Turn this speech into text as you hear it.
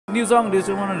New song, this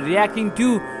one reacting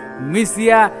to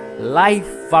Misia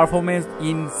live performance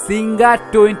in Singer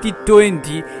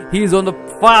 2020. He is on the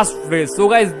first place. So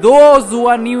guys, those who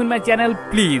are new in my channel,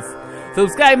 please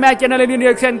subscribe my channel, any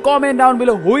reaction, comment down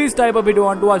below which type of video you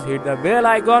want to watch, hit the bell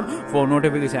icon for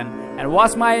notification and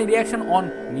watch my reaction on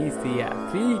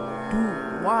Misia. 3,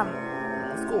 2, 1,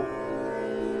 let's go.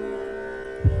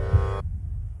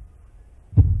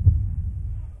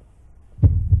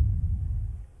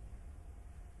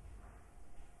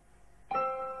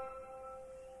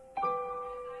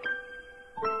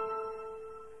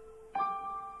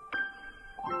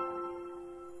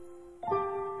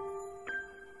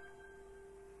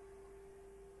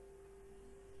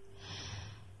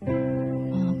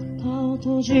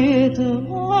 閉じた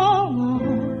まま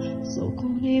そこ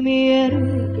に見え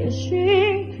る景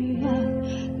色が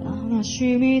悲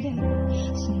しみで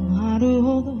染まる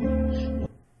ほど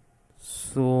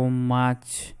So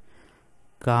much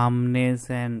calmness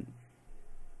and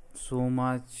so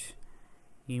much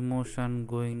emotion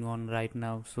going on right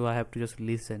now, so I have to just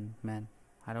listen, man.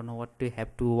 I don't know what to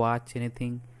have to watch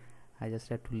anything, I just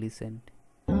have to listen.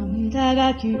 涙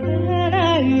が消え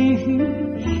ない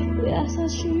優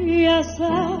しい優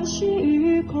し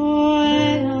い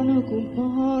声のぬく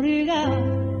もりが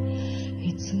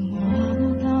いつもあ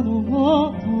なたの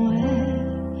もとへ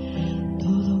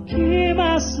届き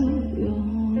ますよう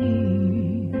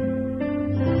に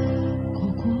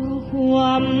心不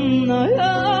安な夜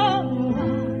は部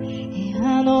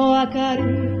屋の明かり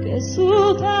消す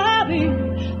たび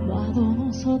窓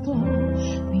の外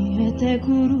見えてく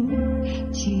る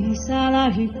小さ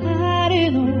な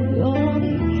光のよう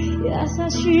に優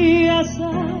しい優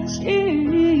しい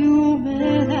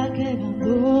夢だけが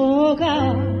どう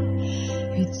か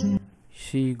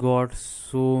She got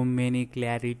so many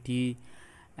clarity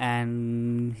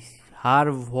and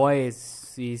her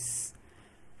voice is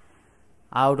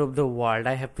out of the world.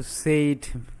 I have to say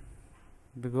it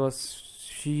because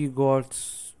she got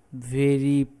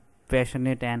very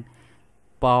passionate and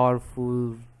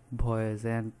powerful voice,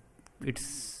 and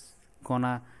it's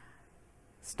gonna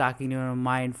stuck in your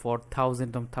mind for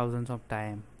thousands of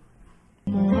time. あ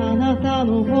なた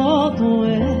のもと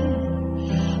へ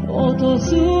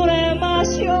訪れま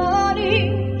すように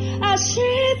明日へ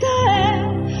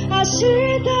明日へ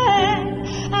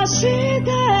明日へ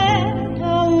と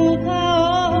歌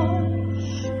お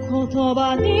う言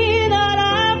葉になら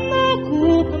なく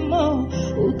ても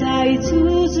歌い続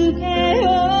けよ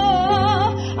う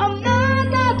あな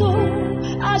たと明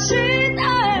日へ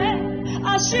明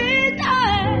日へ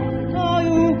と行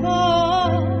こ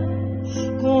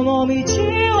うこの道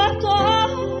は遠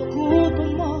くと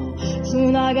もつ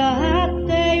ながっ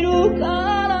ているか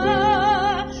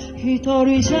ら一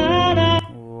人じゃない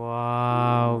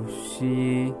Wow,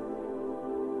 she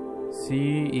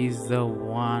is the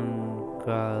one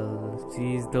girl,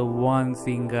 she is the one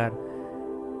singer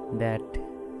that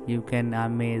you can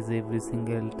amaze every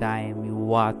single time you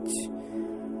watch.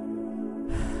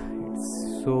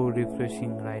 It's so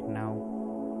refreshing right now.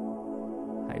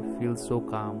 I feel so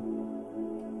calm.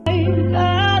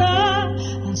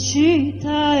 明日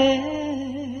へ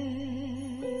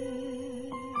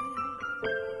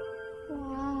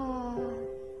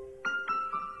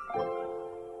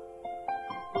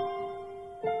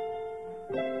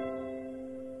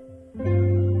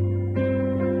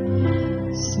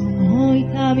その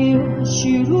痛みを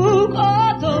知ること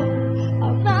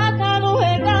あなたの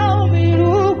笑顔を見る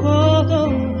こ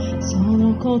とそ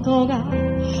のことが答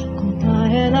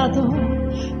えだと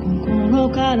心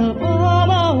から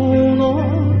思うの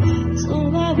つ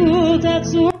なぐた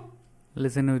つ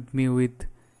Listen with me with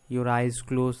your eyes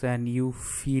closed and you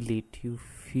feel it. You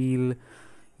feel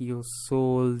your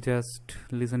soul just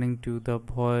listening to the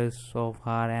voice of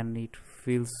her, and it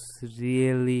feels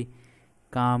really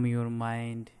calm your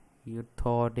mind, your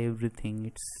thought, everything.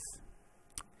 It's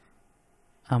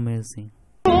amazing.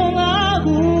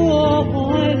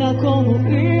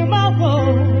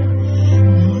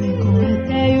 乗り越え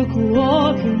てゆく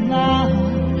大きな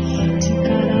力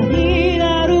に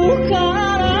なるか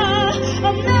ら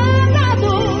あなたと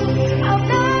あ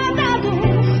なたと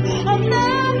あな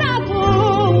たと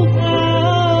歌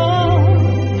おう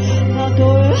たと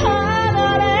え離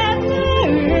れて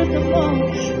いても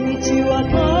道は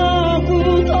遠く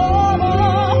とも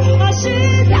明日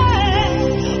へ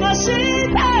明日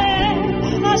へ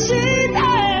明日へ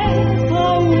と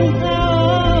歌お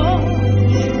う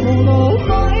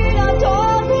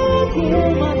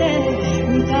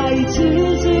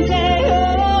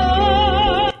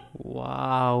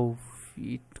Wow,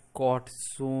 it got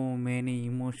so many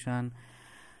emotion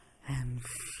and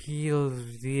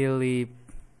feels really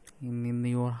in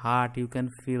your heart. You can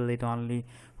feel it only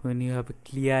when you have a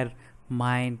clear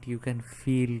mind. You can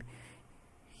feel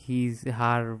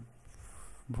her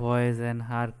voice and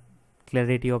her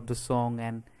clarity of the song,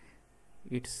 and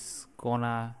it's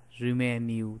gonna remain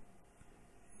you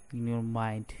in your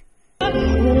mind.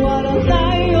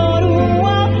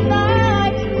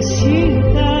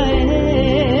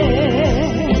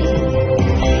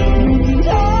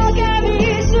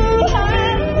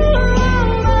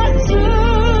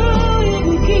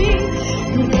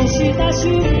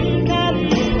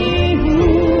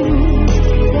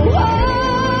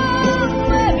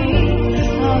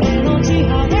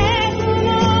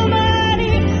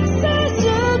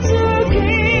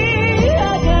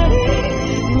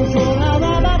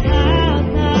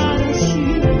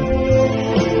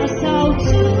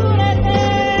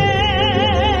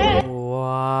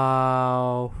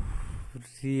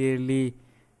 Really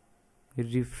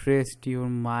refreshed your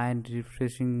mind,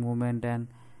 refreshing moment, and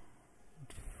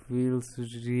it feels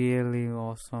really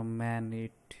awesome, man.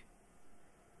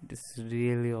 It's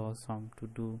really awesome to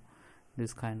do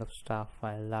this kind of stuff.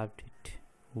 I loved it.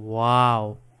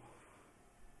 Wow.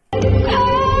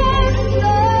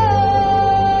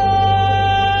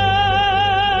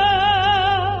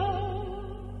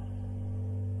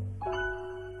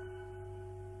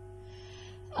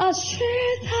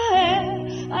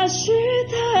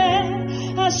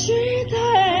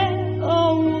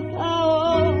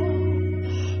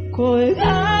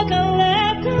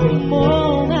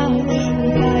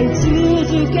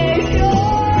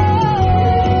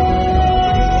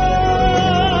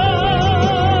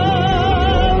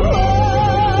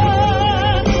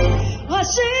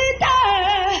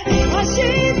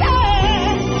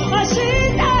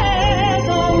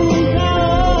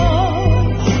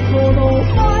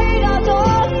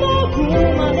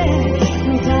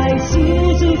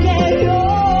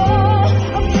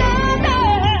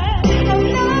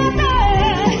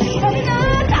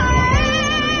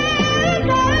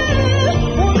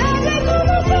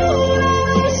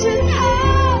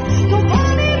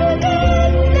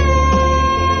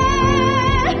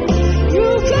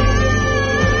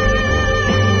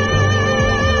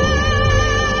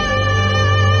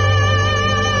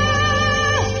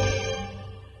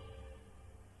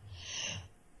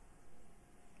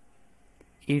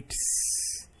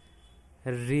 It's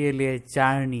really a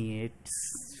journey.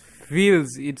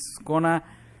 It's gonna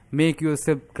make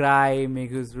yourself cry,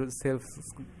 make yourself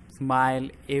smile.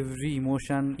 Every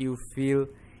emotion you feel,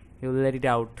 you let it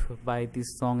out by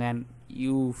this song, and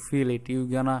you feel it. You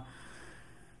gonna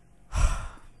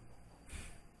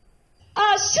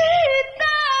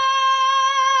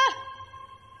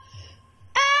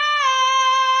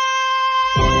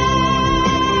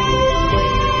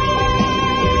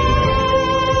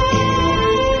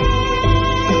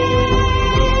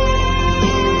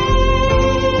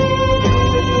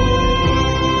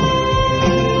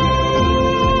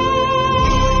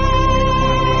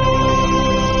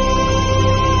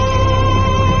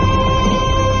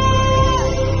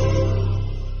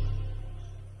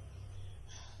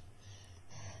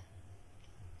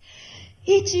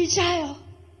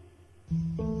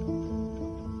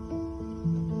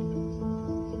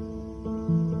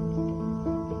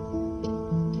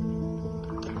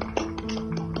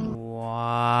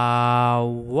wow,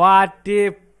 what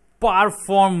a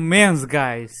performance,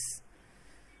 guys.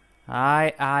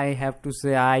 I have to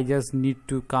say, I just need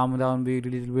to calm down a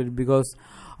little bit because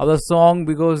of the song,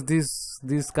 because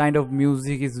this kind of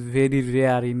music is very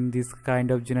rare in this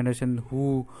kind of generation,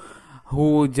 who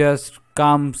just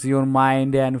calms your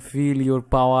mind and feel your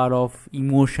power of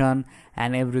emotion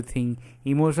and everything.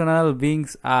 Emotional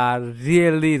beings are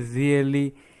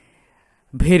really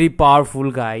very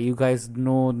powerful, guy. You guys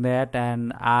know that,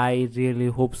 and I really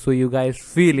hope so you guys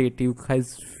feel it. You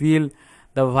guys feel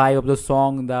the vibe of the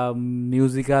song, the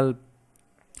musical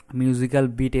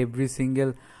beat, every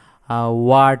single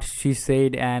word she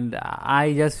said, and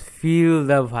I just feel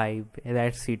the vibe.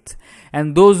 That's it.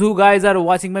 And those who guys are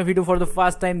watching my video for the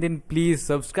first time, then please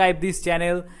subscribe this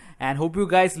channel, and hope you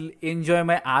guys enjoy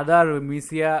my other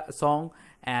Misia song,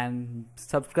 and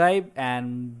subscribe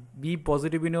and be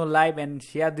positive in your life, and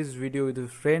share this video with your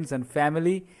friends and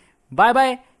family. Bye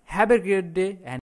bye, have a great day, and